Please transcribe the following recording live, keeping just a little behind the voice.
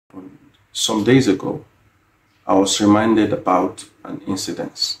Some days ago, I was reminded about an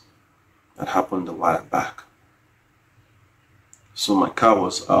incident that happened a while back. So my car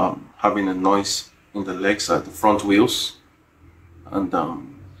was having a noise in the legs at the front wheels, and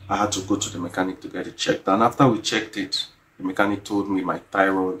I had to go to the mechanic to get it checked. And after we checked it, the mechanic told me my tie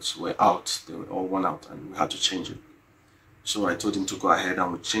rods were out, they were all worn out, and we had to change it. So I told him to go ahead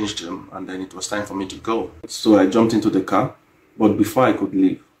and we changed them, and then it was time for me to go. So I jumped into the car, but before I could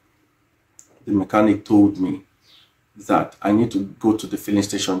leave, the mechanic told me that I need to go to the filling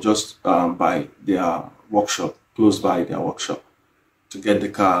station just by their workshop, close by their workshop, to get the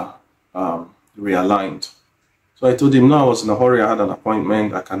car realigned. So I told him, no, I was in a hurry, I had an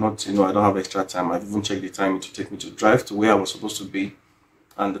appointment, I cannot, I don't have extra time. I've even checked the time to take me to drive to where I was supposed to be,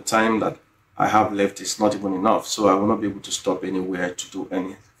 and the time that I have left is not even enough, so I will not be able to stop anywhere to do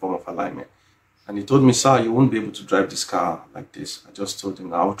any form of alignment. And he told me, sir, you won't be able to drive this car like this. I just told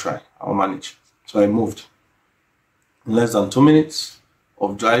him, I'll try, I'll manage. So I moved. In less than 2 minutes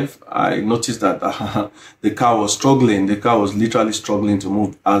of drive, I noticed that the car was struggling. The car was literally struggling to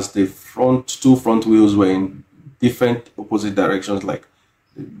move, as the two front wheels were in different opposite directions. Like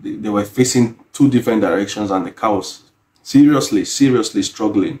they were facing two different directions, and the car was seriously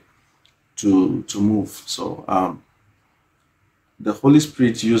struggling to move. So the Holy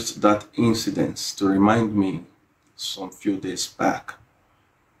Spirit used that incident to remind me some few days back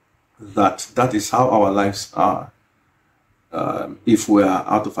that is how our lives are. If we are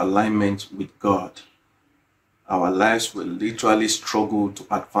out of alignment with God, our lives will literally struggle to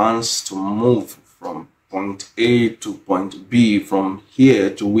advance, to move from point A to point B, from here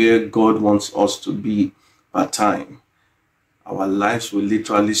to where God wants us to be per time. Our lives will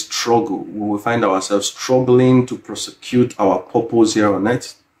literally struggle. We will find ourselves struggling to prosecute our purpose here on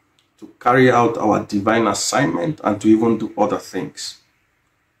earth, to carry out our divine assignment, and to even do other things.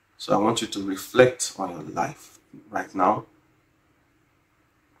 So I want you to reflect on your life right now.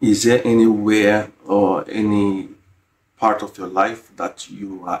 Is there anywhere or any part of your life that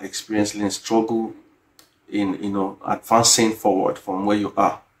you are experiencing struggle in, advancing forward from where you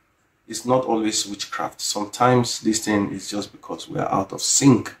are? It's not always witchcraft. Sometimes this thing is just because we are out of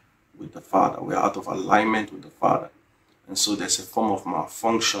sync with the Father. We are out of alignment with the Father. And so there's a form of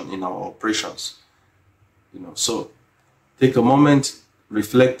malfunction in our operations. So take a moment,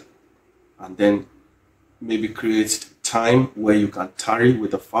 reflect, and then maybe create time where you can tarry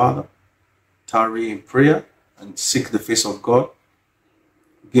with the Father, tarry in prayer, and seek the face of God,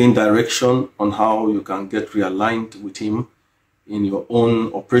 gain direction on how you can get realigned with Him in your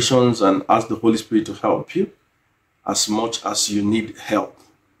own operations, and ask the Holy Spirit to help you as much as you need help.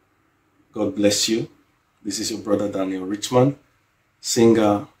 God bless you. This is your brother Daniel Richman,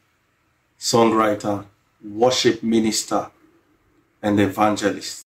 singer, songwriter, worship minister, and evangelist.